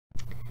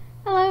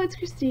Hello, it's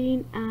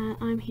Christine, and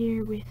I'm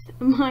here with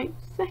my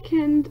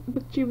second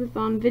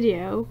Book-Tube-A-Thon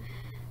video,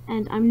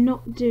 and I'm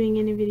not doing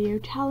any video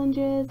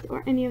challenges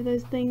or any of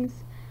those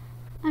things.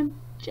 I'm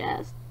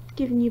just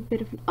giving you a bit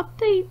of an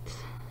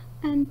update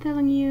and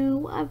telling you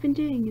what I've been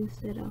doing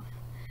instead of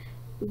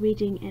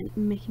reading and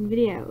making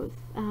videos.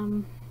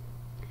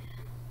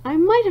 I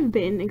might have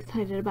been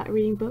excited about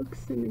reading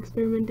books and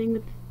experimenting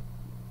with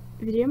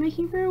video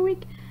making for a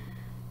week,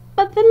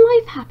 but then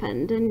life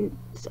happened and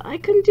I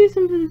couldn't do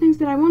some of the things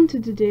that I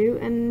wanted to do,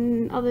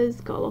 and others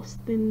got lost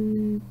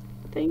in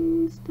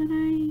things that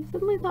I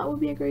suddenly thought would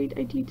be a great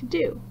idea to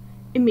do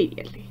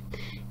immediately.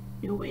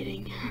 No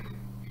waiting.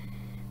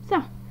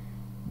 So,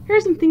 here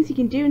are some things you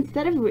can do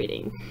instead of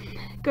reading.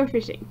 Go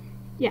fishing.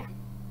 Yeah,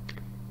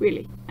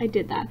 really, I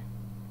did that.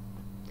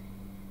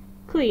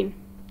 Clean.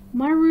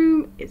 My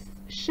room is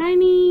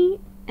shiny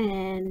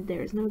and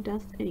there's no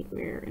dust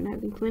anywhere, and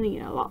I've been cleaning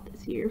it a lot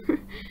this year.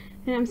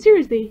 And I'm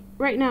seriously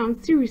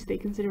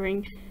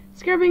considering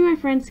scrubbing my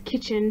friend's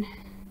kitchen.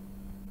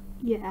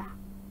 Yeah.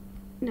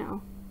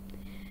 No.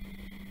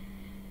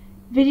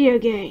 Video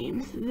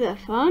games. They're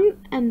fun,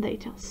 and they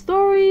tell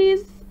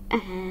stories,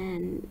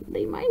 and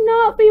they might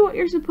not be what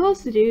you're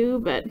supposed to do,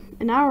 but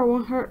an hour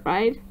won't hurt,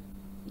 right?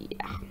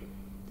 Yeah.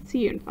 See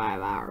you in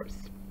 5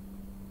 hours.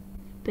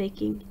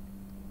 Baking.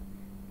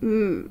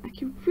 I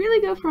could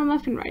really go for a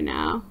muffin right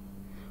now.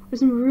 Or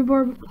some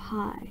rhubarb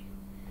pie.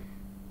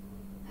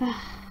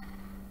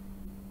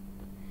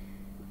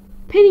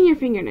 Painting your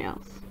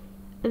fingernails,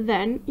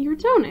 then your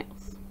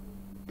toenails,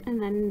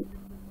 and then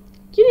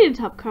you need a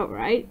top coat,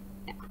 right?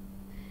 Yeah.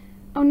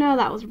 Oh no,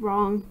 that was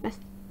wrong. Best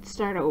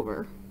start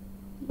over.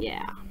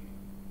 Yeah.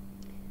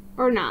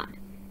 Or not.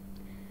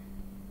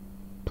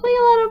 Play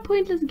a lot of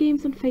pointless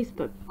games on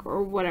Facebook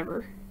or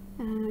whatever.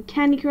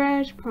 Candy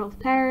Crush, Pearl's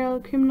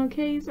Peril, Criminal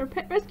Case, or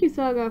Pet Rescue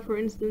Saga, for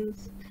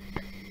instance.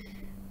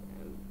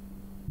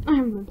 I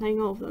haven't been playing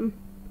all of them.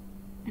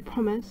 I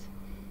promise.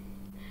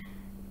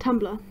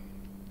 Tumblr.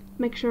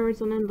 Make sure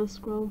it's on endless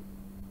scroll.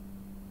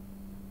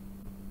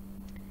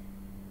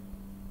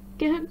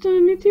 Get hooked on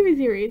a new TV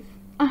series.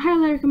 I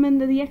highly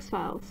recommend The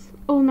X-Files.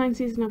 All 9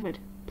 seasons of it.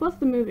 Plus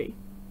the movie.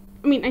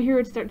 I mean, I hear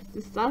it starts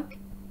to suck.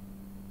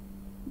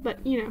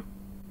 But, you know.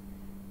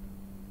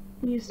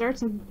 When you start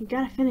something, you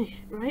gotta finish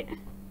it, right?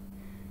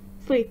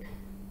 Sleep.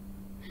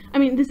 I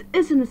mean, this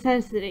is a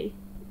necessity.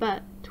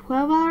 But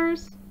 12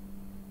 hours?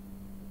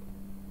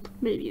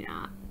 Maybe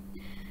not.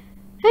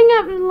 Hang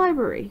out in the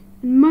library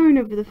and moan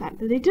over the fact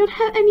that they don't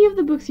have any of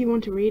the books you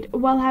want to read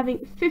while having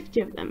 50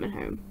 of them at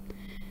home.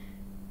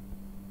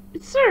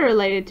 It's sort of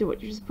related to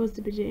what you're supposed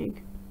to be doing,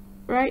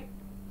 right?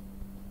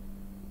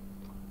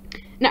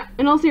 Now,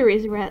 in all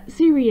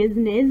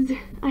seriousness,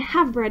 I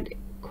have read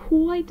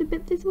quite a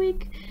bit this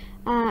week.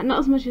 Not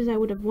as much as I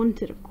would have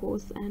wanted, of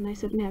course, and I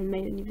certainly haven't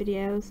made any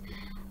videos.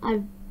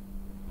 I've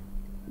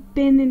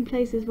been in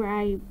places where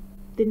I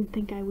didn't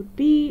think I would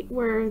be,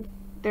 where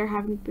there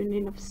haven't been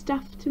enough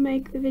stuff to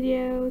make the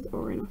videos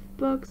or enough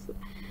books.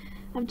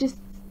 I've just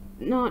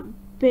not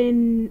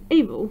been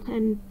able,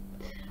 and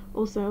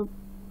also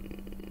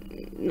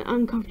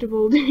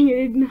uncomfortable doing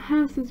it in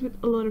houses with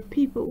a lot of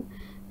people.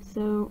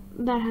 So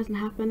that hasn't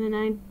happened, and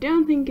I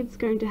don't think it's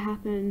going to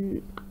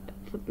happen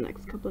for the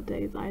next couple of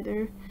days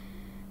either.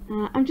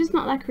 I'm just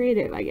not that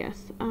creative, I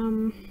guess.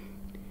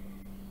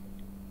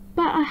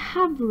 But I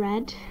have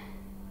read,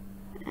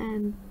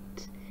 and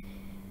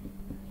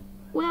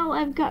well,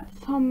 I've got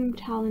some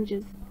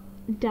challenges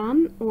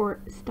done, or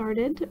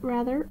started,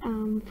 rather.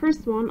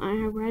 First one I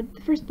have read,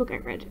 the first book I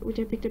read, which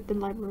I picked up in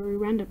the library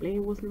randomly. It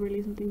wasn't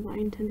really something that I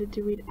intended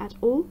to read at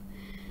all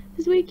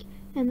this week,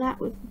 and that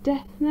was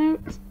Death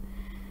Note.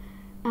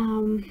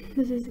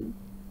 This is the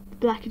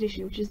Black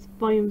Edition, which is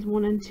volumes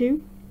 1 and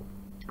 2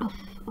 of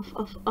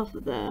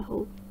the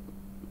whole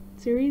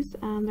series.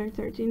 There are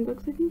 13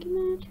 books, I think, in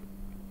that.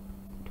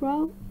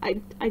 12?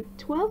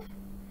 12?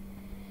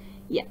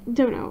 Yeah,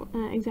 don't know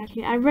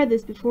exactly. I've read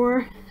this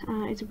before.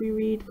 It's a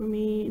reread for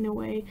me in a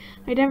way.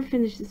 I never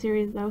finished the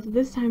series though, so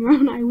this time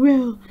around I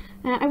will.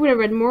 I would have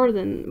read more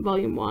than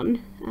volume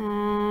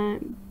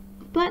 1,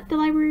 but the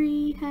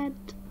library had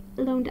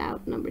loaned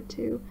out number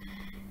 2,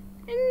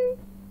 and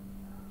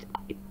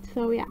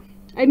so yeah.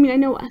 I mean, I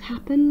know what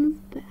happens,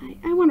 but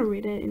I want to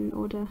read it in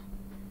order,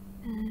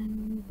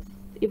 and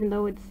even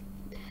though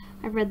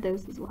I've read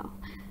those as well.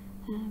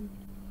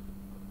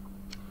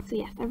 So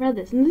yes, I read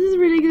this, and this is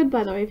really good,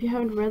 by the way. If you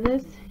haven't read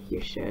this,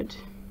 you should.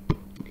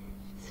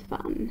 It's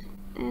fun,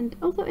 and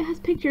also it has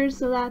pictures,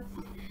 so that's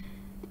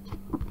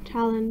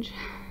challenge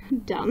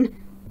done.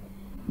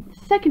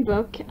 The second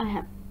book I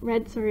have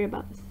read, sorry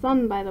about the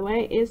sun, by the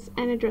way, is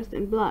Anna Dressed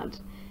in Blood.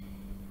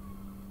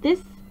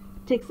 This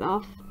takes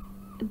off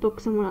a book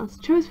someone else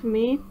chose for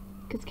me,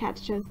 because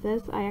Kat chose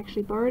this. I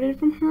actually borrowed it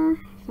from her,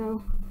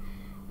 so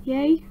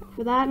yay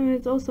for that. And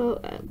it's also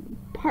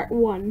part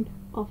 1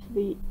 of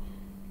the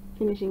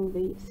finishing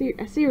the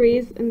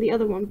series, and the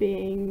other one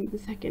being the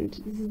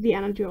second. This is the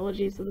Anna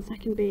duology, so the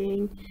second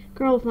being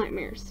Girl of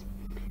Nightmares,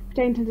 which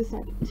I intend to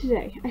start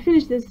today. I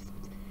finished this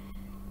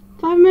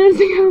 5 minutes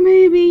ago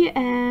maybe,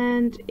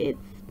 and and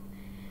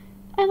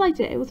I liked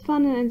it. It was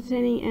fun and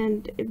entertaining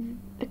and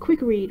a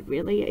quick read,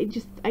 really.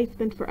 I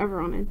spent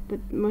forever on it, but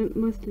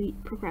mostly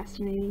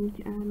procrastinating,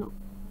 not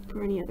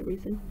for any other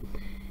reason.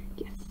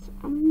 Yes.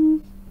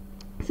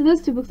 So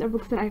those two books are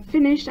books that I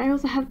finished. I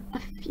also have a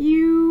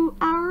few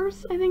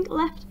hours, I think,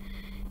 left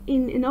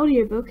in an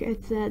audiobook.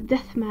 It's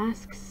Death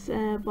Masks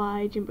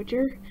by Jim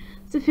Butcher.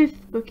 It's the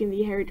 5th book in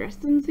the Harry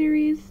Dresden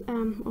series,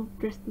 of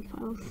Dresden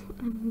Files.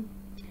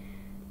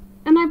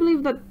 And I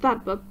believe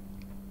that book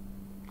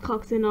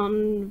clocks in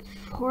on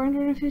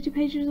 450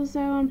 pages or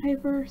so on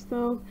paper,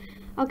 so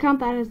I'll count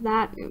that as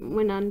that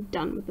when I'm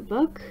done with the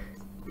book.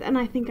 And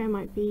I think I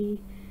might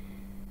be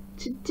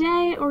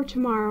today or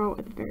tomorrow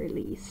at the very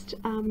least.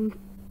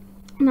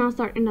 And I'll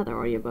start another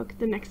audiobook,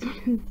 the next one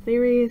in the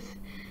series,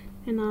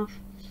 and I'll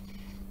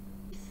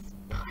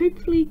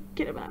hopefully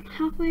get about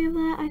halfway of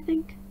that, I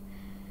think.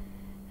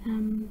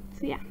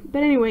 So yeah,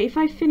 but anyway, if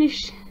I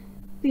finish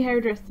the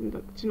Harry Dresden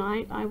book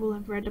tonight, I will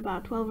have read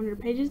about 1200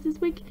 pages this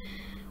week,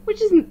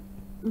 which isn't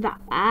that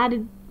bad.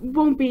 It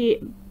won't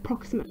be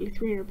approximately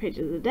 300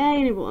 pages a day,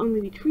 and it will only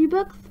be 3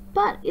 books,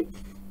 but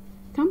it's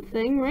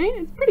something, right?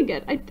 It's pretty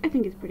good. I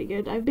think it's pretty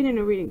good. I've been in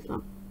a reading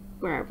slump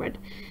where I've read,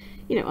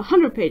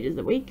 100 pages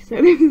a week,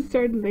 so this is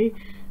certainly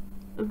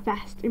a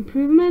vast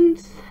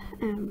improvement.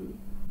 Yes.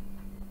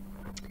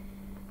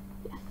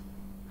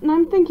 And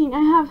I'm thinking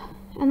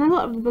and a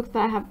lot of the books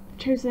that I have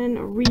chosen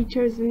or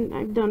re-chosen,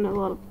 I've done a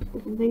lot of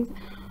different things,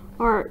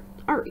 are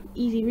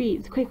easy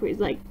reads, quick reads,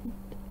 like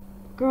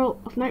Girl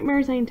of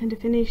Nightmares. I intend to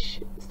finish,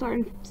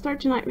 start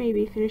tonight,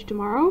 maybe finish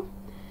tomorrow,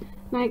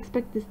 and I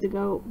expect this to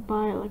go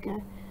by like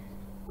a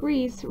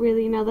breeze,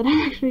 really, now that I'm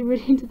actually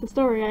really into the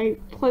story. I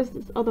closed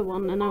this other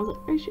one and I was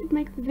like, I should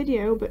make the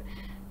video, but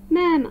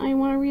man, I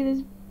want to read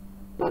this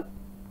book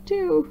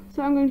too,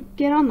 so I'm going to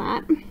get on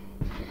that.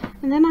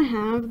 And then I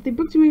have the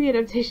Book-Tube-movie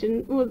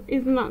adaptation. Well,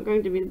 is not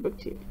going to be the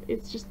Booktube.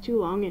 It's just too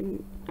long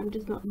and I'm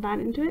just not that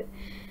into it.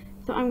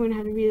 So I'm going to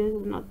have to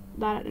read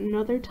that at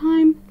another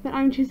time. But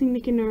I'm choosing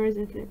Nick and Nora's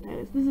Infinite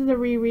Playlist. This is a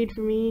reread for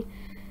me.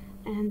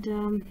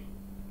 And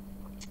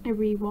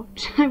I've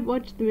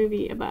watched the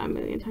movie about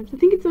 1,000,000 times. I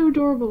think it's so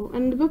adorable.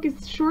 And the book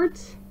is short.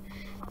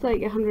 It's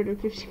like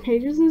 150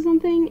 pages or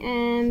something.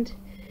 And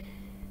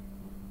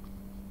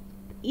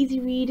easy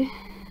read.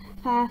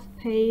 Fast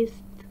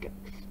paced.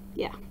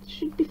 Yeah,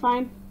 should be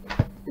fine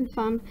and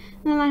fun.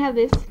 And then I have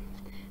this,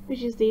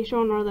 which is the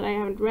genre that I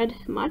haven't read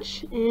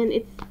much, and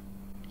it's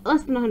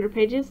less than 100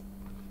 pages,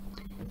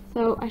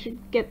 so I should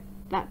get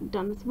that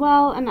done as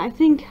well. And I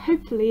think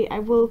hopefully I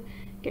will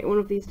get one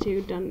of these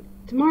two done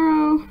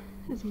tomorrow,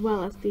 as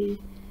well as the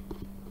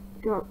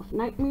Girl of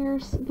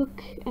Nightmares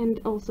book, and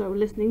also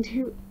listening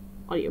to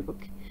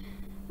audiobook.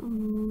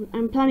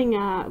 I'm planning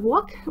a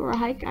walk or a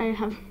hike. I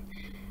have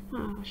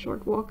a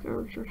short walk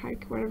or short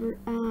hike, whatever,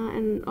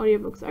 and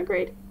audiobooks are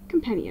great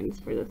companions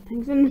for those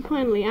things. And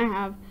finally, I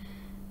have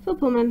Phil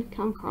Pullman,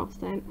 Callum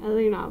Carlstein, a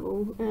LA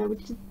novel,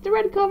 which is the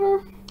red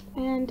cover,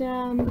 and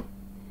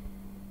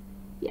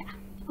yeah,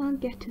 I'll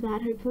get to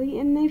that hopefully.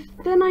 And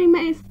then I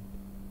may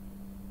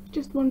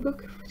just one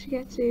book to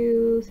get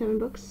to 7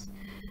 books.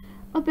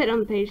 A bit on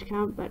the page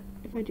count, but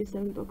if I do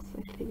 7 books,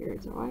 I figure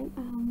it's alright.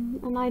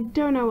 And I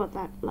don't know what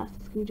that last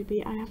is going to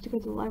be. I have to go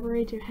to the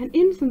library to hand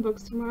in some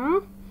books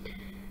tomorrow.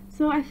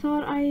 So I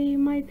thought I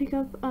might pick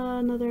up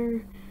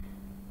another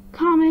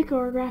comic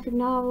or graphic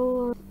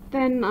novel.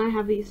 Then I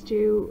have these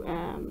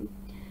 2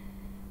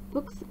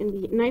 books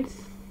in the Night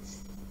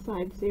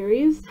Side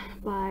series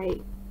by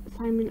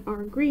Simon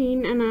R.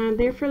 Green, and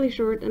they're fairly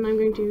short, and I'm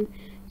going to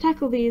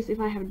tackle these if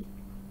I have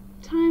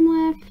time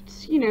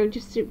left,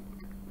 just to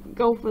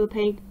go for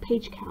the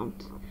page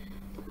count.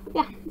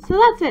 Yeah, so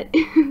that's it.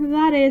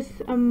 That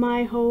is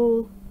my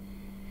whole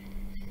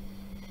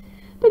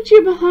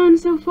Book-Tube-A-Thon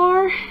so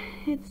far.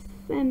 It's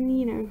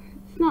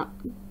not,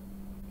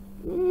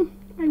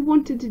 I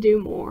wanted to do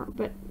more,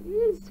 but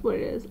it's what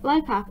it is.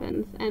 Life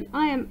happens, and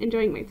I am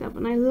enjoying myself,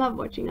 and I love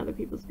watching other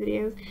people's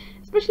videos,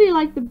 especially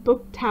like the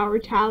book tower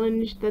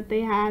challenge that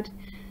they had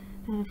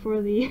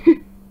for the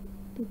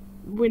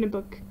win a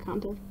book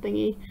contest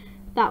thingy.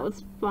 That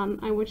was fun.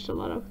 I watched a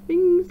lot of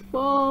things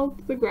fall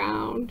to the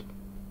ground.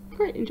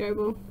 Quite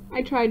enjoyable.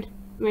 I tried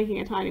making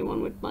a tiny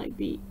one with like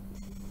the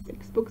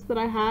 6 books that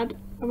I had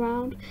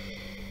around.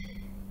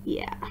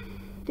 Yeah,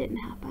 didn't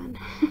happen.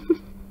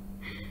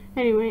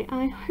 Anyway,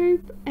 I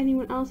hope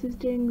anyone else who's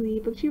doing the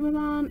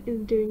Book-Tube-A-Thon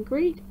is doing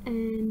great,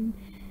 and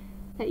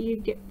that you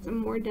get some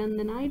more done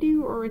than I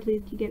do, or at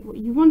least you get what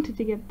you wanted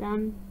to get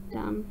done.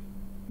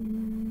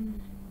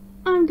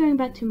 I'm going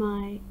back to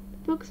my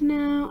books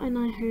now, and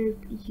I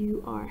hope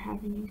you are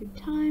having a good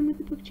time with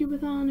the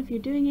Book-Tube-A-Thon if you're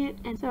doing it.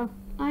 And so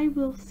I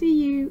will see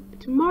you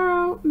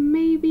tomorrow,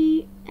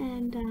 maybe,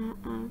 and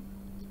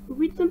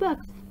read some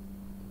books.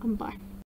 Bye.